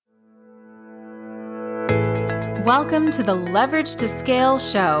Welcome to the Leverage to Scale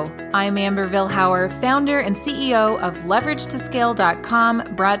show. I'm Amber Vilhauer, founder and CEO of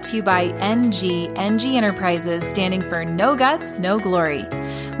LeverageToScale.com, brought to you by NG Enterprises, standing for No Guts, No Glory.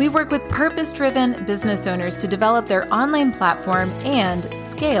 We work with purpose-driven business owners to develop their online platform and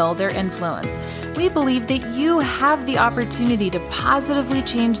scale their influence. We believe that you have the opportunity to positively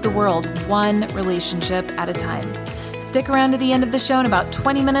change the world one relationship at a time. Stick around to the end of the show in about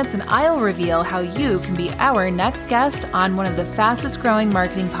 20 minutes and I'll reveal how you can be our next guest on one of the fastest growing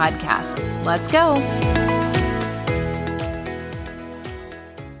marketing podcasts. Let's go.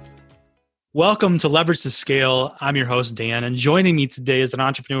 Welcome to Leverage to Scale. I'm your host, Dan, and joining me today is an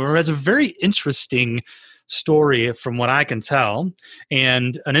entrepreneur who has a very interesting story from what I can tell,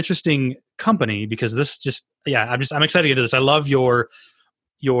 and an interesting company because I'm excited to get into this. I love your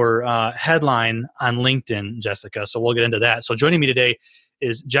headline on LinkedIn, Jessica. So we'll get into that. So joining me today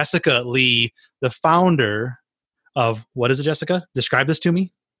is Jessica Lee, the founder of, what is it, Jessica? Describe this to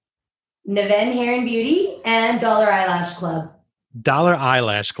me. Naven Hair and Beauty and Dollar Eyelash Club. Dollar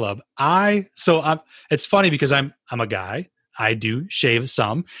Eyelash Club. It's funny because I'm a guy. I do shave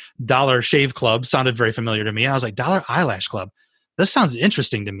some. Dollar Shave Club sounded very familiar to me. And I was like, Dollar Eyelash Club. This sounds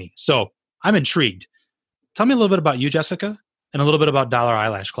interesting to me. So I'm intrigued. Tell me a little bit about you, Jessica, and a little bit about Dollar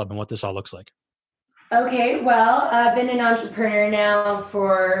Eyelash Club and what this all looks like. Okay, well, I've been an entrepreneur now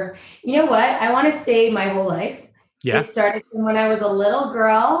for, I want to say my whole life. Yeah. It started from when I was a little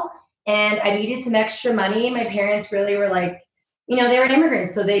girl and I needed some extra money. My parents really were like, they were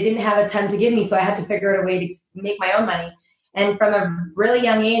immigrants, so they didn't have a ton to give me. So I had to figure out a way to make my own money. And from a really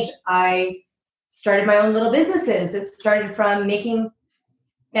young age, I started my own little businesses. It started from making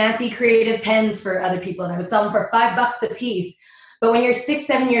fancy creative pens for other people, and I would sell them for $5 a piece. But when you're 6,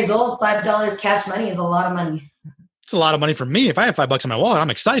 7 years old, $5 cash money is a lot of money. It's a lot of money for me. If I have $5 in my wallet, I'm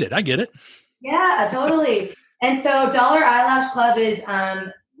excited. I get it. Yeah, totally. And so Dollar Eyelash Club is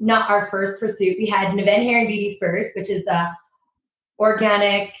not our first pursuit. We had Naven Hair and Beauty first, which is a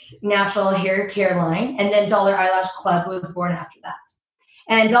organic, natural hair care line. And then Dollar Eyelash Club was born after that.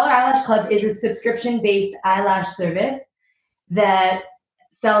 And Dollar Eyelash Club is a subscription-based eyelash service that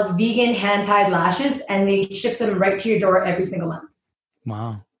sells vegan hand-tied lashes, and they ship them right to your door every single month.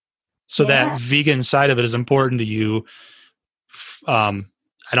 Wow. So that vegan side of it is important to you. I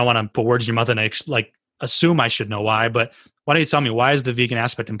don't want to put words in your mouth and assume I should know why, but why don't you tell me, why is the vegan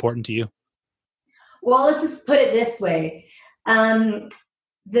aspect important to you? Well, let's just put it this way. One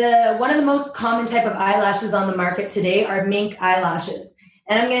of the most common type of eyelashes on the market today are mink eyelashes.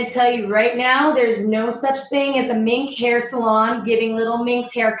 And I'm going to tell you right now, there's no such thing as a mink hair salon giving little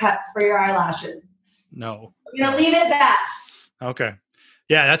minks haircuts for your eyelashes. No. I'm going to leave it at that. Okay.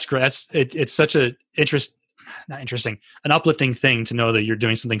 Yeah, that's great. It's such an uplifting thing to know that you're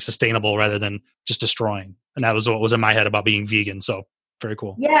doing something sustainable rather than just destroying. And that was what was in my head about being vegan. So very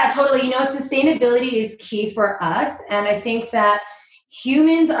cool. Yeah, totally. Sustainability is key for us. And I think that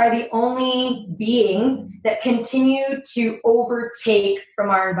humans are the only beings that continue to overtake from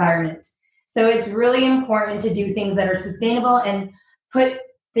our environment. So it's really important to do things that are sustainable and put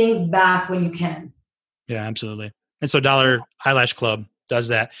things back when you can. Yeah, absolutely. And so Dollar Eyelash Club does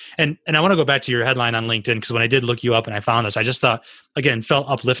that. And I want to go back to your headline on LinkedIn, because when I did look you up and I found this, I just thought, again, felt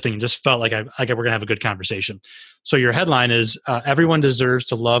uplifting and just felt like we're going to have a good conversation. So your headline is, everyone deserves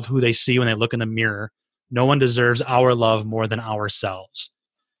to love who they see when they look in the mirror. No one deserves our love more than ourselves.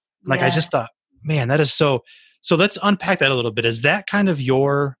 I just thought, man, that is so let's unpack that a little bit. Is that kind of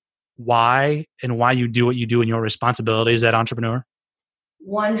your why and why you do what you do and your responsibility as that entrepreneur?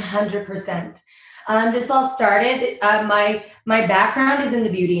 100%. This all started, my background is in the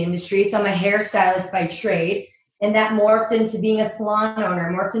beauty industry. So I'm a hairstylist by trade, and that morphed into being a salon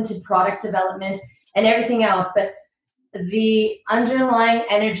owner, morphed into product development and everything else. But the underlying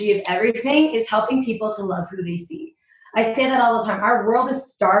energy of everything is helping people to love who they see. I say that all the time. Our world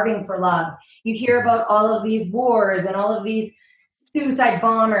is starving for love. You hear about all of these wars and all of these suicide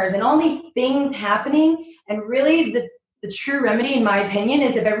bombers and all these things happening. And really the true remedy, in my opinion,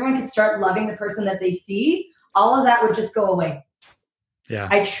 is if everyone could start loving the person that they see, all of that would just go away. Yeah.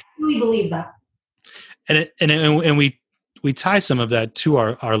 I truly believe that. And we tie some of that to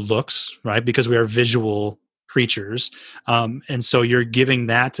our looks, right? Because we are visual creatures. And so you're giving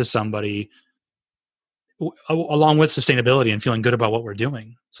that to somebody along with sustainability and feeling good about what we're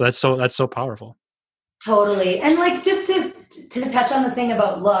doing. So that's so powerful. Totally. And just to touch on the thing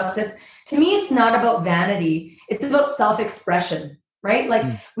about looks, to me, it's not about vanity. It's about self-expression,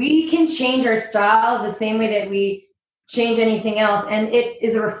 right? We can change our style the same way that we change anything else. And it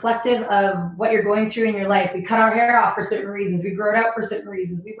is a reflective of what you're going through in your life. We cut our hair off for certain reasons. We grow it out for certain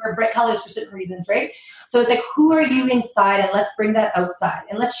reasons. We wear bright colors for certain reasons, right? So it's like, who are you inside? And let's bring that outside.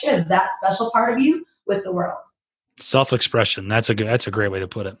 And let's share that special part of you with the world. Self-expression. That's a great way to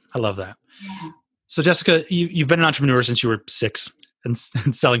put it. I love that. Yeah. So Jessica, you've been an entrepreneur since you were 6 and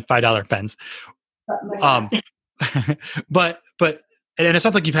selling $5 pens. But and it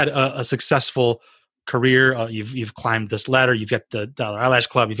sounds like you've had a successful career. You've climbed this ladder. You've got the Dollar Eyelash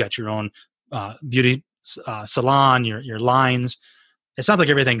Club. You've got your own beauty salon, your lines. It sounds like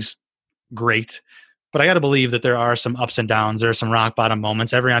everything's great, but I got to believe that there are some ups and downs. There are some rock bottom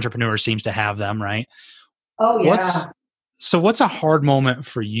moments. Every entrepreneur seems to have them, right? Oh yeah. What's a hard moment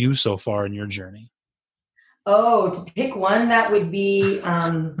for you so far in your journey? Oh, to pick one, that would be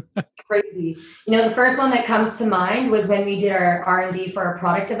crazy. The first one that comes to mind was when we did our R&D for our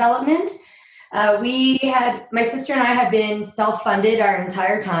product development. My sister and I had been self-funded our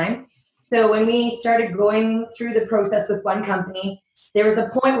entire time. So when we started going through the process with one company, there was a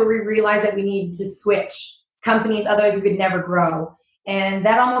point where we realized that we needed to switch companies, otherwise we would never grow. And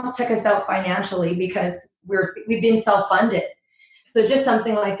that almost took us out financially because we've been self-funded. So just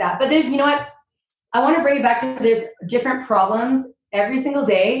something like that. But there's, I want to bring it back to there's different problems every single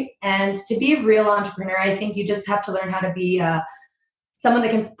day. And to be a real entrepreneur, I think you just have to learn how to be someone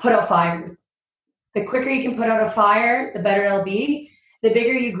that can put out fires. The quicker you can put out a fire, the better it'll be. The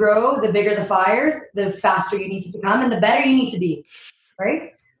bigger you grow, the bigger the fires, the faster you need to become, and the better you need to be,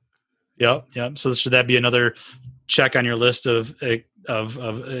 right? Yep. So should that be another check on your list of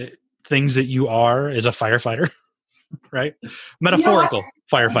things that you are as a firefighter, right? Metaphorical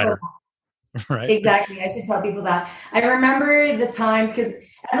firefighter. Right. Exactly. I should tell people that. I remember the time, because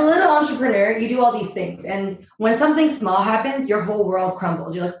as a little entrepreneur, you do all these things. And when something small happens, your whole world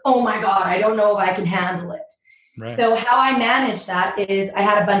crumbles. You're like, oh my God, I don't know if I can handle it. Right. So how I managed that is I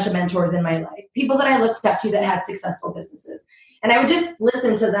had a bunch of mentors in my life, people that I looked up to that had successful businesses. And I would just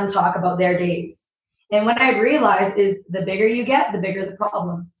listen to them talk about their days. And what I realized is the bigger you get, the bigger the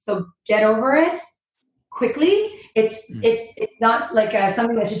problems. So get over it quickly. It's not like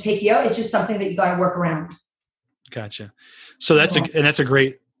something that should take you out. It's just something that you got to work around. Gotcha. So that's a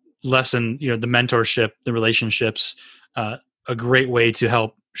great lesson. The mentorship, the relationships, a great way to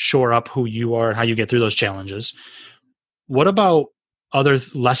help shore up who you are and how you get through those challenges. What about other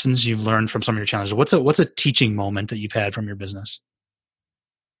lessons you've learned from some of your challenges? What's a teaching moment that you've had from your business?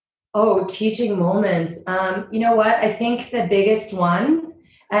 Oh, teaching moments. You know what? I think the biggest one,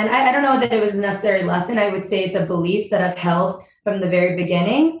 and I don't know that it was a necessary lesson. I would say it's a belief that I've held from the very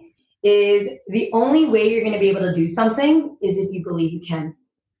beginning, is the only way you're going to be able to do something is if you believe you can.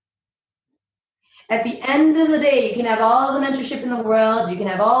 At the end of the day, you can have all the mentorship in the world, you can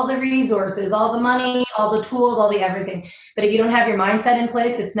have all the resources, all the money, all the tools, all the everything. But if you don't have your mindset in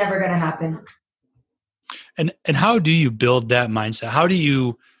place, it's never going to happen. And how do you build that mindset? How do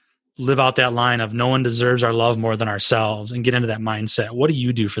you live out that line of no one deserves our love more than ourselves and get into that mindset? What do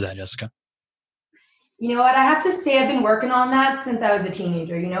you do for that, Jessica? You know what? I have to say I've been working on that since I was a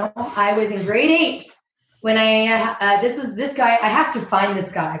teenager. I was in grade 8 when this guy, I have to find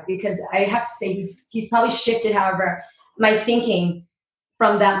this guy because I have to say he's probably shifted, however, my thinking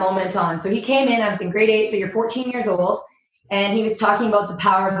from that moment on. So he came in, I was in grade 8, so you're 14 years old, and he was talking about the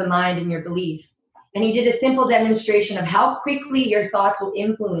power of the mind and your belief. And he did a simple demonstration of how quickly your thoughts will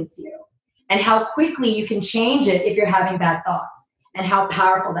influence you and how quickly you can change it if you're having bad thoughts, and how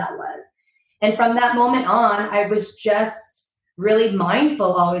powerful that was. And from that moment on, I was just really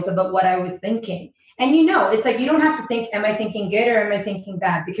mindful always about what I was thinking. And it's like you don't have to think, am I thinking good or am I thinking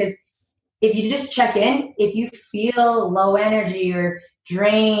bad? Because if you just check in, if you feel low energy or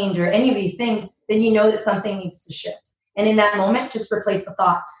drained or any of these things, then you know that something needs to shift. And in that moment, just replace the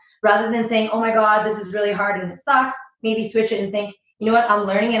thought. Rather than saying, oh my God, this is really hard and it sucks, maybe switch it and think, you know what, I'm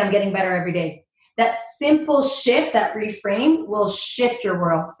learning and I'm getting better every day. That simple shift, that reframe will shift your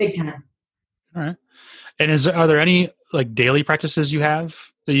world big time. All right. And are there any daily practices you have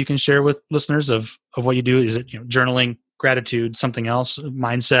that you can share with listeners of what you do? Is it journaling, gratitude, something else,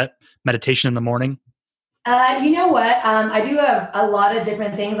 mindset, meditation in the morning? You know what? I do a lot of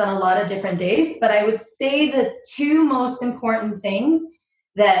different things on a lot of different days, but I would say the two most important things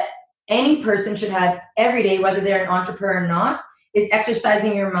that any person should have every day, whether they're an entrepreneur or not, is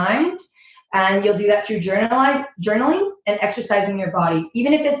exercising your mind. And you'll do that through journaling and exercising your body,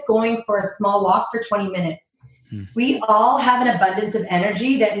 even if it's going for a small walk for 20 minutes. We all have an abundance of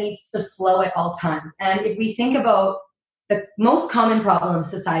energy that needs to flow at all times. And if we think about the most common problem in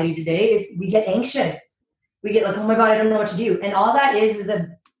society today is we get anxious. We get like, oh my God, I don't know what to do. And all that is a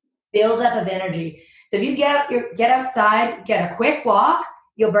buildup of energy. So if you get outside, get a quick walk,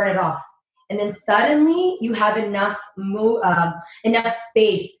 you'll burn it off. And then suddenly you have enough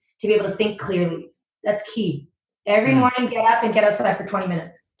space to be able to think clearly. That's key. Every morning, get up and get outside for 20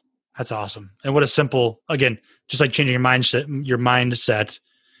 minutes. That's awesome. And what a simple, again, just like changing your mindset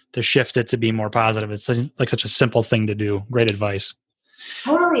to shift it to be more positive. It's like such a simple thing to do. Great advice.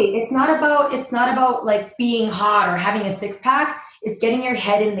 Totally. It's not about like being hot or having a six pack. It's getting your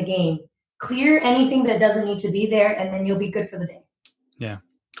head in the game. Clear anything that doesn't need to be there, and then you'll be good for the day. Yeah.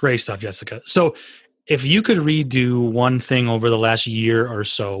 Great stuff, Jessica. So if you could redo one thing over the last year or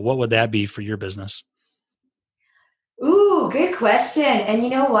so, what would that be for your business? Ooh, good question. And you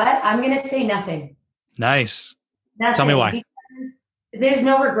know what? I'm going to say nothing. Nice. Nothing. Tell me why. Because there's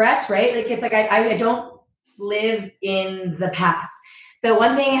no regrets, right? Like it's like I don't live in the past. So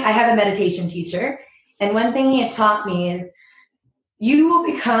one thing, I have a meditation teacher, and one thing he had taught me is you will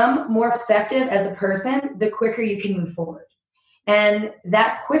become more effective as a person the quicker you can move forward. And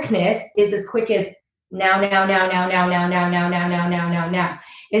that quickness is as quick as now.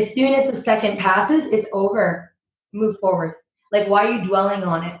 As soon as the second passes, it's over. Move forward. Like, why are you dwelling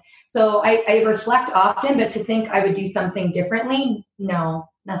on it? So I reflect often, but to think I would do something differently, no,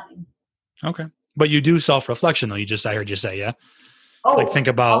 nothing. Okay. But you do self-reflection though. I heard you say, yeah. Oh, like think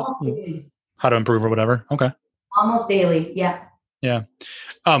about how to improve or whatever. Okay. Almost daily. Yeah. Yeah.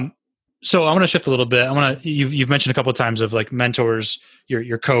 So I want to shift a little bit. You've mentioned a couple of times of like mentors,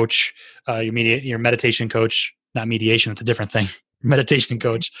 your coach, your meditation coach, not mediation. It's a different thing. Meditation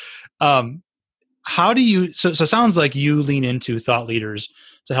coach. How do you, so it sounds like you lean into thought leaders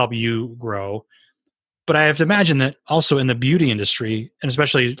to help you grow, but I have to imagine that also in the beauty industry, and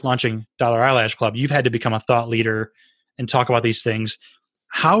especially launching Dollar Eyelash Club, you've had to become a thought leader and talk about these things.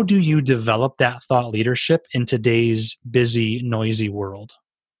 How do you develop that thought leadership in today's busy, noisy world?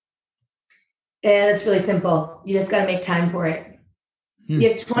 And it's really simple. You just got to make time for it. You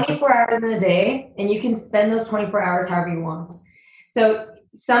have 24 hours in a day, and you can spend those 24 hours however you want. So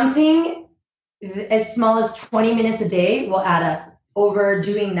something as small as 20 minutes a day will add up over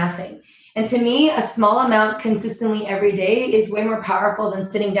doing nothing. And to me, a small amount consistently every day is way more powerful than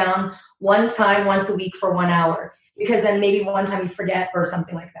sitting down one time once a week for 1 hour, because then maybe one time you forget or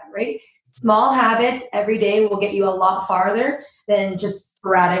something like that, right? Small habits every day will get you a lot farther than just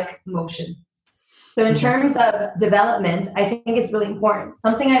sporadic motion. So in terms of development, I think it's really important.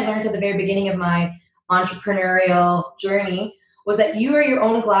 Something I learned at the very beginning of my entrepreneurial journey was that you are your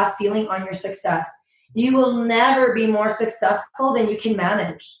own glass ceiling on your success. You will never be more successful than you can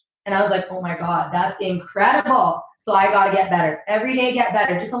manage. And I was like, oh my God, that's incredible. So I got to get better. Every day get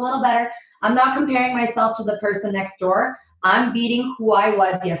better, just a little better. I'm not comparing myself to the person next door. I'm beating who I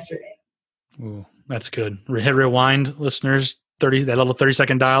was yesterday. Ooh, that's good. Hit rewind, listeners. That little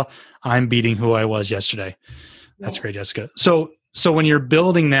 30-second dial. I'm beating who I was yesterday. That's great, Jessica. So when you're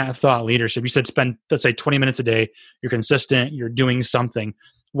building that thought leadership, you said spend, let's say 20 minutes a day, you're consistent, you're doing something.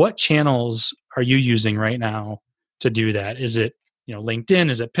 What channels are you using right now to do that? Is it,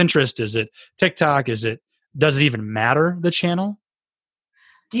 LinkedIn? Is it Pinterest? Is it TikTok? Does it even matter, the channel?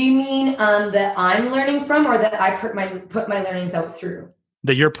 Do you mean that I'm learning from, or that I put my learnings out through?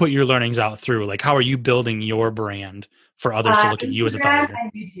 That you're put your learnings out through. Like, how are you building your brand for others to look at you as a thought leader?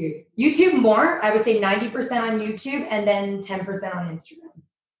 And YouTube. YouTube more. I would say 90% on YouTube and then 10% on Instagram.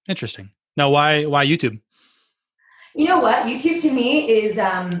 Interesting. Now, why YouTube? You know what? YouTube to me is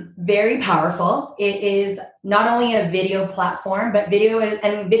very powerful. It is not only a video platform, but video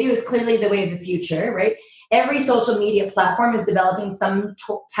is clearly the way of the future, right? Every social media platform is developing some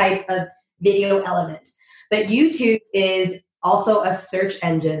type of video element. But YouTube is also a search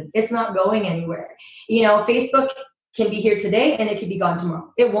engine. It's not going anywhere. Facebook can be here today and it could be gone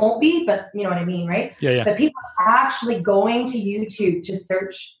tomorrow. It won't be, but you know what I mean, right? Yeah. But people are actually going to YouTube to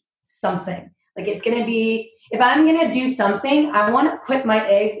search something. Like, it's going to be, if I'm going to do something, I want to put my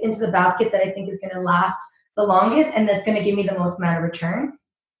eggs into the basket that I think is going to last the longest and that's going to give me the most amount of return.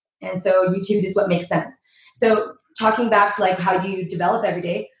 And so YouTube is what makes sense. So talking back to like, how do you develop every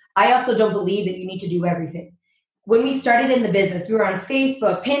day? I also don't believe that you need to do everything. When we started in the business, we were on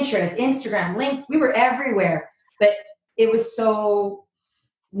Facebook, Pinterest, Instagram, LinkedIn. We were everywhere, but it was there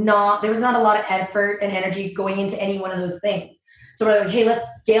was not a lot of effort and energy going into any one of those things. So we're like, hey, let's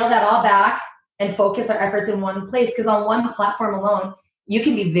scale that all back and focus our efforts in one place. Because on one platform alone, you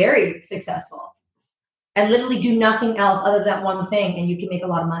can be very successful and literally do nothing else other than that one thing. And you can make a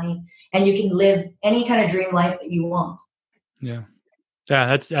lot of money and you can live any kind of dream life that you want. Yeah.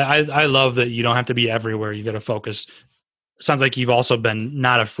 Yeah, I love that you don't have to be everywhere. You got to focus. Sounds like you've also been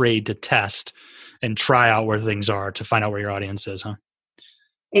not afraid to test and try out where things are to find out where your audience is, huh?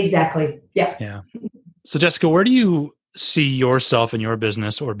 Exactly. Yeah. Yeah. So Jessica, where do you see yourself and your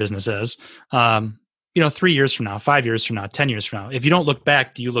business or businesses, 3 years from now, 5 years from now, 10 years from now? If you don't look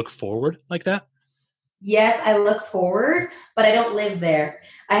back, do you look forward like that? Yes, I look forward, but I don't live there.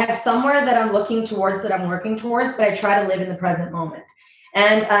 I have somewhere that I'm looking towards, that I'm working towards, but I try to live in the present moment.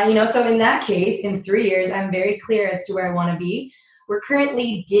 And, so in that case, in 3 years, I'm very clear as to where I want to be. We're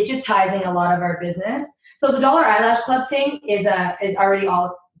currently digitizing a lot of our business. So the Dollar Eyelash Club thing is already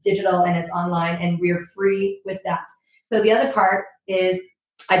all digital and it's online, and we're free with that. So the other part is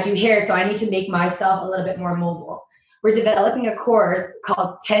I do hair, so I need to make myself a little bit more mobile. We're developing a course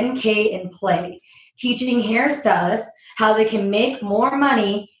called 10K in Play, teaching hairstylists how they can make more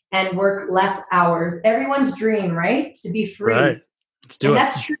money and work less hours. Everyone's dream, right? To be free. Right. Let's do it.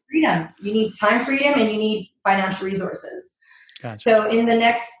 That's true freedom. You need time freedom and you need financial resources. Gotcha. So in the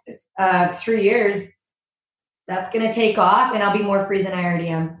next 3 years, that's going to take off and I'll be more free than I already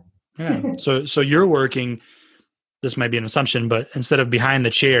am. Yeah. So you're working, this might be an assumption, but instead of behind the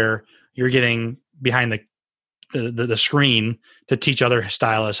chair, you're getting behind the screen to teach other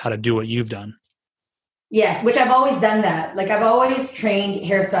stylists how to do what you've done. Yes, which I've always done that. Like I've always trained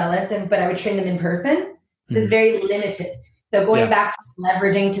hairstylists, but I would train them in person. It's very limited. So going back to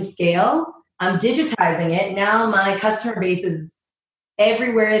leveraging to scale, I'm digitizing it. Now my customer base is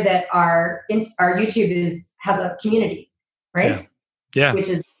everywhere that our YouTube has a community, right? Yeah. Which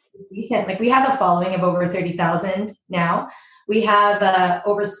is decent. Like we have a following of over 30,000 now. We have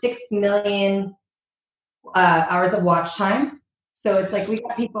over 6 million hours of watch time. So it's like we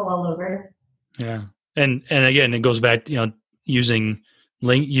got people all over. Yeah. And again, it goes back, using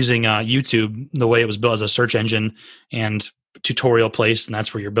YouTube the way it was built as a search engine and tutorial place, and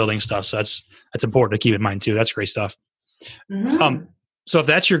that's where you're building stuff. So that's important to keep in mind too. That's great stuff. Mm-hmm. So if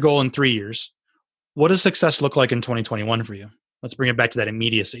that's your goal in 3 years, what does success look like in 2021 for you? Let's bring it back to that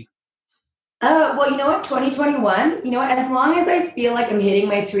immediacy. Well, you know what? 2021, as long as I feel like I'm hitting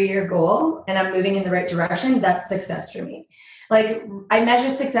my 3-year goal and I'm moving in the right direction, that's success for me. Like I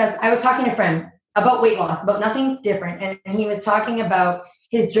measure success. I was talking to a friend about weight loss, about nothing different. And he was talking about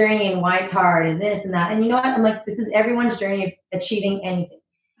his journey and why it's hard and this and that. And you know what? I'm like, this is everyone's journey of achieving anything.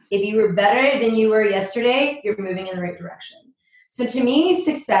 If you were better than you were yesterday, you're moving in the right direction. So to me,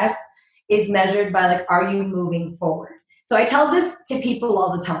 success is measured by like, are you moving forward? So I tell this to people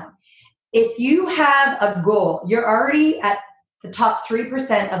all the time. If you have a goal, you're already at the top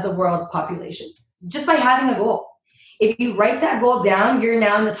 3% of the world's population just by having a goal. If you write that goal down, you're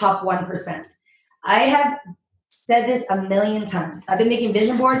now in the top 1%. I have said this a million times. I've been making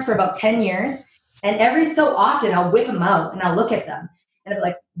vision boards for about 10 years, and every so often I'll whip them out and I'll look at them and I'll be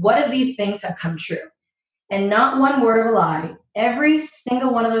like, what of these things have come true? And not one word of a lie. Every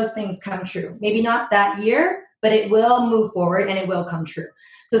single one of those things come true. Maybe not that year, but it will move forward and it will come true.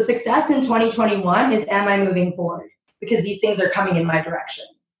 So success in 2021 is, am I moving forward? Because these things are coming in my direction.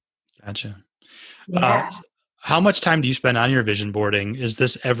 Gotcha. Yeah. How much time do you spend on your vision boarding? Is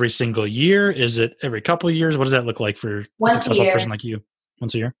this every single year? Is it every couple of years? What does that look like for a successful person like you?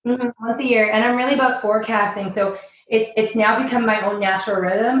 Once a year? Mm-hmm. Once a year. And I'm really about forecasting. So it's now become my own natural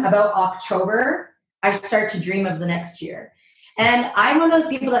rhythm. About October, I start to dream of the next year. And I'm one of those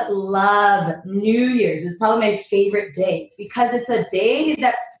people that love New Year's. It's probably my favorite day because it's a day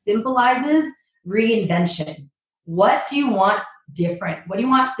that symbolizes reinvention. What do you want different? What do you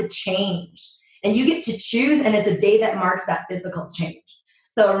want to change? And you get to choose, and it's a day that marks that physical change.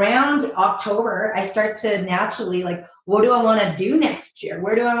 So around October, I start to naturally like, what do I want to do next year?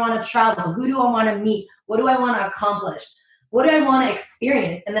 Where do I want to travel? Who do I want to meet? What do I want to accomplish? What do I want to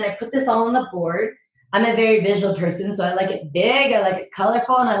experience? And then I put this all on the board. I'm a very visual person, so I like it big, I like it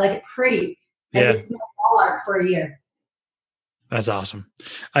colorful, and I like it pretty. And this is my wall art for a year. That's awesome.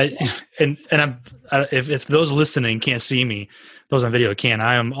 If those listening can't see me, those on video can.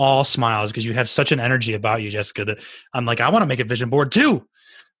 I am all smiles because you have such an energy about you, Jessica, that I'm like, I want to make a vision board too.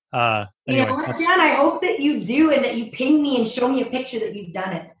 Anyway, you know what, John? I hope that you do, and that you ping me and show me a picture that you've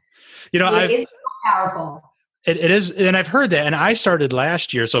done it. It's so powerful. It is, and I've heard that. And I started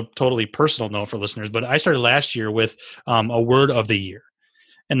last year, so totally personal note for listeners, but I started last year with a word of the year.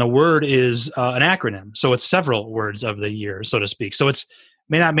 And the word is an acronym. So it's several words of the year, so to speak. So it's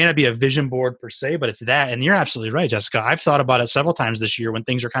may not be a vision board per se, but it's that. And you're absolutely right, Jessica. I've thought about it several times this year when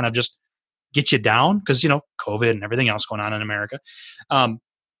things are kind of just get you down because, COVID and everything else going on in America.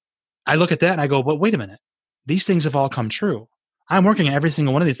 I look at that and I go, but wait a minute. These things have all come true. I'm working on every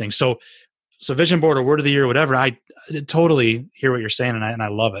single one of these things. So vision board or word of the year, whatever, I totally hear what you're saying. And I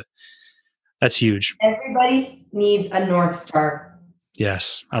love it. That's huge. Everybody needs a North Star.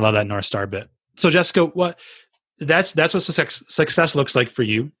 Yes. I love that North Star bit. So Jessica, that's what success looks like for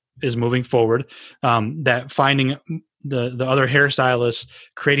you, is moving forward. That finding the other hairstylists,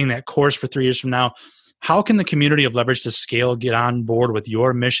 creating that course for 3 years from now. How can the community of Leverage to Scale get on board with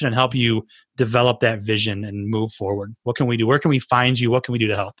your mission and help you develop that vision and move forward? What can we do? Where can we find you? What can we do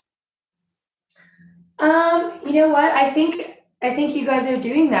to help? You know what? I think you guys are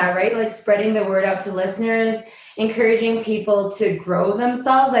doing that, right? Like spreading the word out to listeners, encouraging people to grow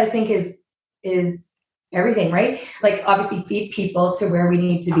themselves, I think is everything, right? Like obviously feed people to where we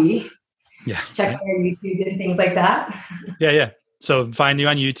need to be. Yeah. Check out our YouTube and things like that. Yeah. So find you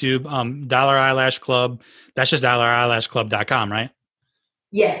on YouTube, Dollar Eyelash Club. That's just dollareyelashclub.com, right?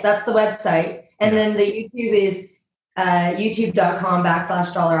 Yes, that's the website. And then the YouTube is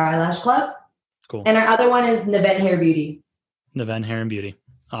youtube.com/Dollar Eyelash Club. Cool. And our other one is Neven Hair Beauty. Neven Hair and Beauty.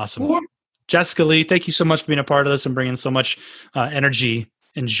 Awesome. Yeah. Jessica Lee, thank you so much for being a part of this and bringing so much energy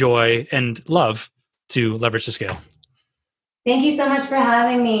and joy and love to Leverage to Scale. Thank you so much for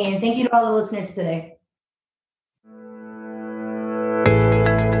having me. And thank you to all the listeners today.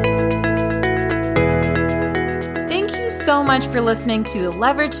 Thank you so much for listening to the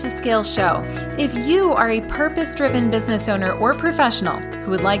Leverage to Scale show. If you are a purpose-driven business owner or professional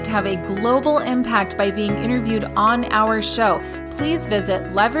who would like to have a global impact by being interviewed on our show, please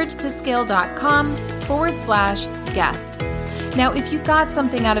visit leveragetoscale.com/guest. Now, if you got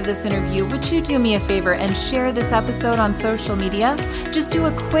something out of this interview, would you do me a favor and share this episode on social media? Just do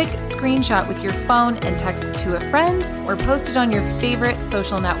a quick screenshot with your phone and text it to a friend or post it on your favorite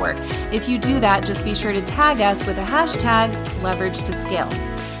social network. If you do that, just be sure to tag us with the hashtag #LeverageToScale.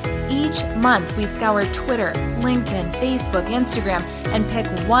 Each month, we scour Twitter, LinkedIn, Facebook, Instagram, and pick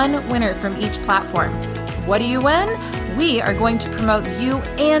one winner from each platform. What do you win? We are going to promote you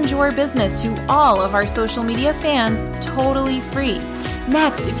and your business to all of our social media fans totally free.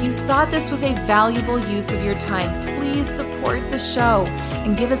 Next, if you thought this was a valuable use of your time, please support the show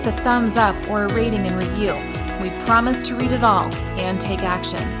and give us a thumbs up or a rating and review. We promise to read it all and take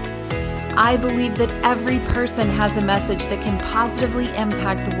action. I believe that every person has a message that can positively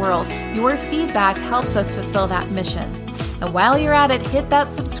impact the world. Your feedback helps us fulfill that mission. And while you're at it, hit that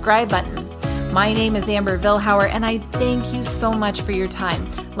subscribe button. My name is Amber Vilhauer, and I thank you so much for your time.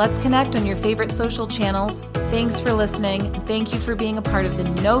 Let's connect on your favorite social channels. Thanks for listening. Thank you for being a part of the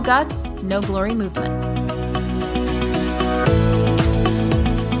No Guts, No Glory movement.